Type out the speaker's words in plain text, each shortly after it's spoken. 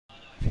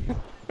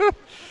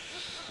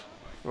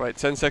Right,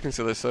 10 seconds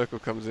till the circle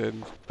comes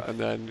in, and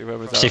then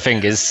whoever's She out,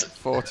 fingers.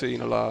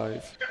 14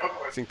 alive.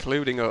 It's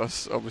including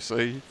us,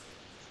 obviously.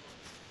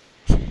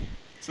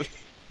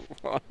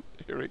 One,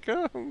 here it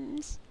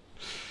comes.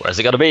 Where's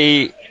it gonna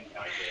be?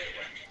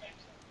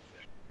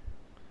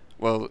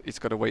 Well, it's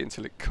got to wait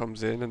until it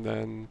comes in, and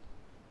then...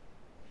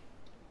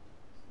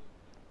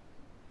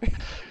 yeah.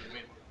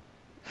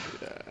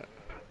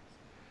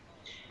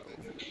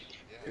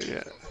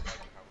 Yeah.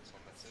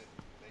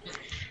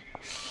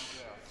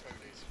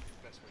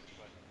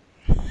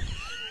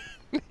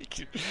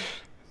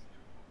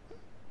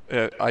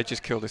 Yeah, I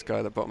just killed this guy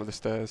at the bottom of the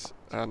stairs,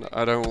 and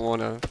I don't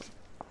want to...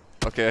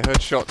 Okay, I heard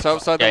shots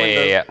outside the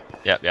window.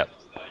 Yep.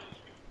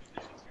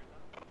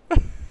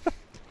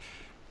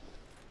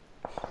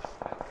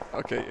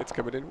 Okay, it's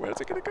coming in. Where's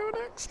it going to go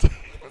next?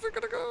 Where's it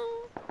going to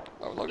go?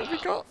 How long have we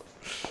got?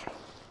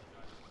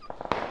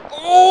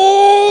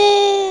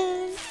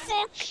 Oh,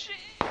 fuck!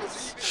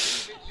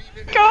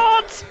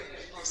 God!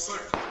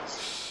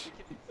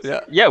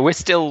 Yeah. Yeah, we're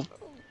still...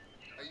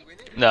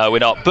 No, we're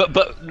not.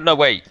 But no,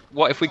 wait.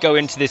 What if we go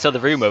into this other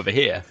room over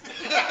here?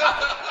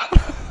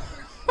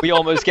 We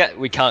almost get...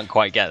 We can't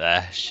quite get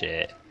there.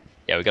 Shit.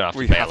 Yeah, we're going to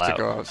have to bail out. We have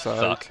to go outside.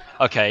 Fuck.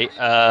 Okay,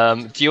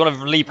 do you want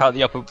to leap out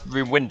the upper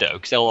room window?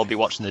 Because they'll all be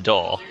watching the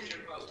door.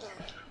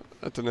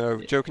 I don't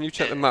know. Joe, can you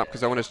check the map?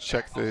 Because I want to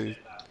check the...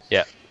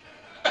 Yeah.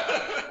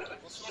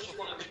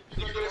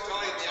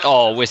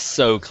 Oh, we're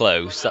so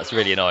close. That's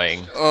really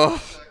annoying.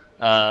 Oh.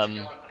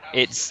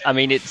 It's... I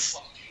mean, it's...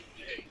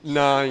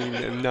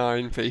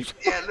 9 people.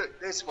 Yeah, look,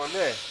 there's one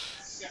there.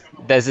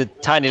 There's a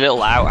tiny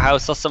little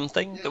outhouse or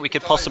something that we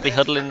could possibly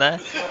huddle in there.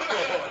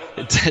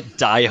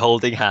 Die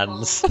holding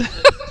hands.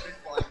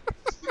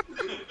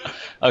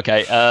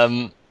 Okay,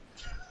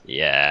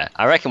 yeah,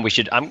 I reckon we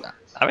should. I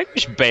reckon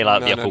we should bail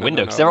out the upper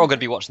window because they're all going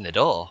to be watching the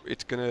door.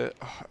 It's gonna.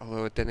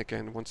 Although then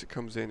again, once it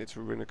comes in, it's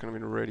gonna come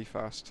in really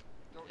fast.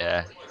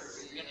 Yeah.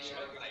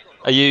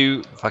 Are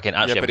you fucking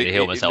actually having to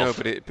heal myself?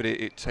 No, but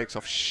it takes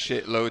off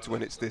shitloads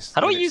when it's this.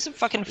 How do I use a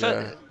fucking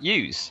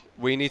use?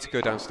 We need to go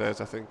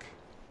downstairs, I think.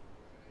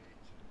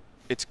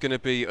 It's gonna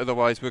be.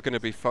 Otherwise, we're gonna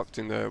be fucked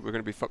in the. We're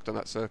gonna be fucked on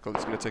that circle.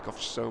 It's gonna take off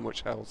so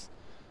much health.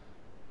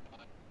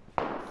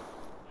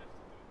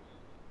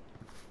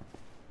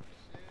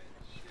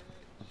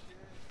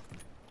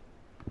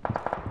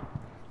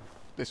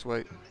 This way.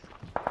 It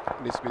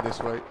needs to be this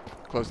way.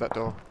 Close that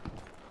door.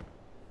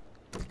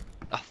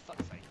 Oh,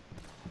 fuck's sake.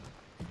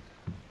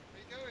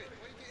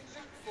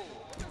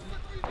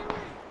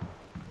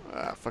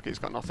 Ah, fuck it, he's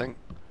got nothing.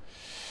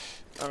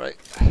 Alright.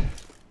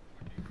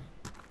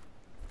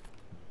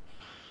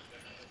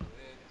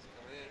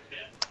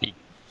 He's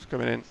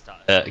coming in.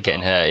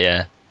 Getting hurt,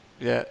 yeah.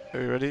 Yeah,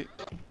 are you ready?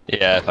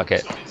 Yeah, fuck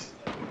it.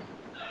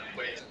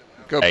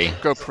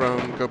 Go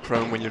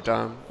prone when you're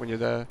down, when you're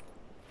there.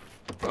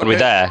 Are we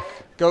there?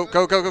 Go,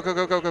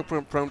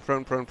 prone.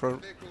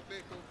 Prone.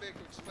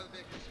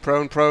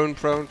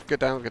 Get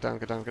down.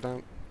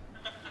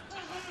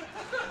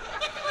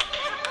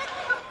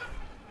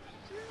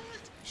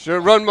 Sure,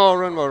 run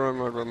more.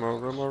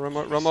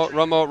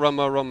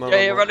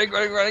 Yeah, running.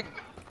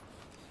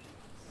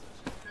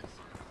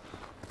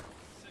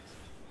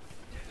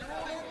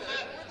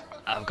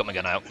 I've got my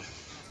gun out.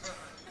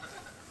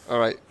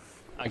 Alright.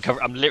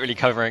 I'm literally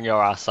covering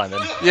your ass,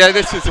 Simon. Yeah,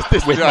 this is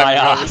with my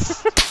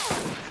ass.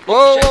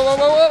 Whoa!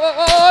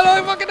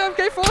 No, fucking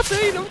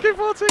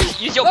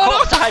MK14! Use your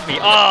corpse to hide me.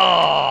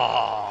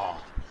 Oh!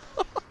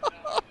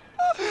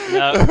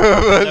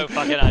 No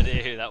fucking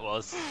idea who that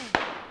was.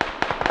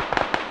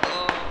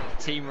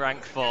 Team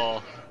rank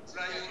 4.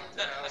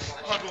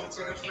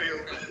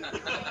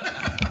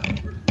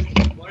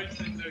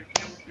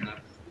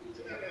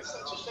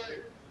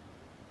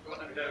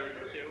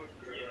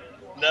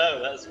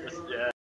 No, that's yeah.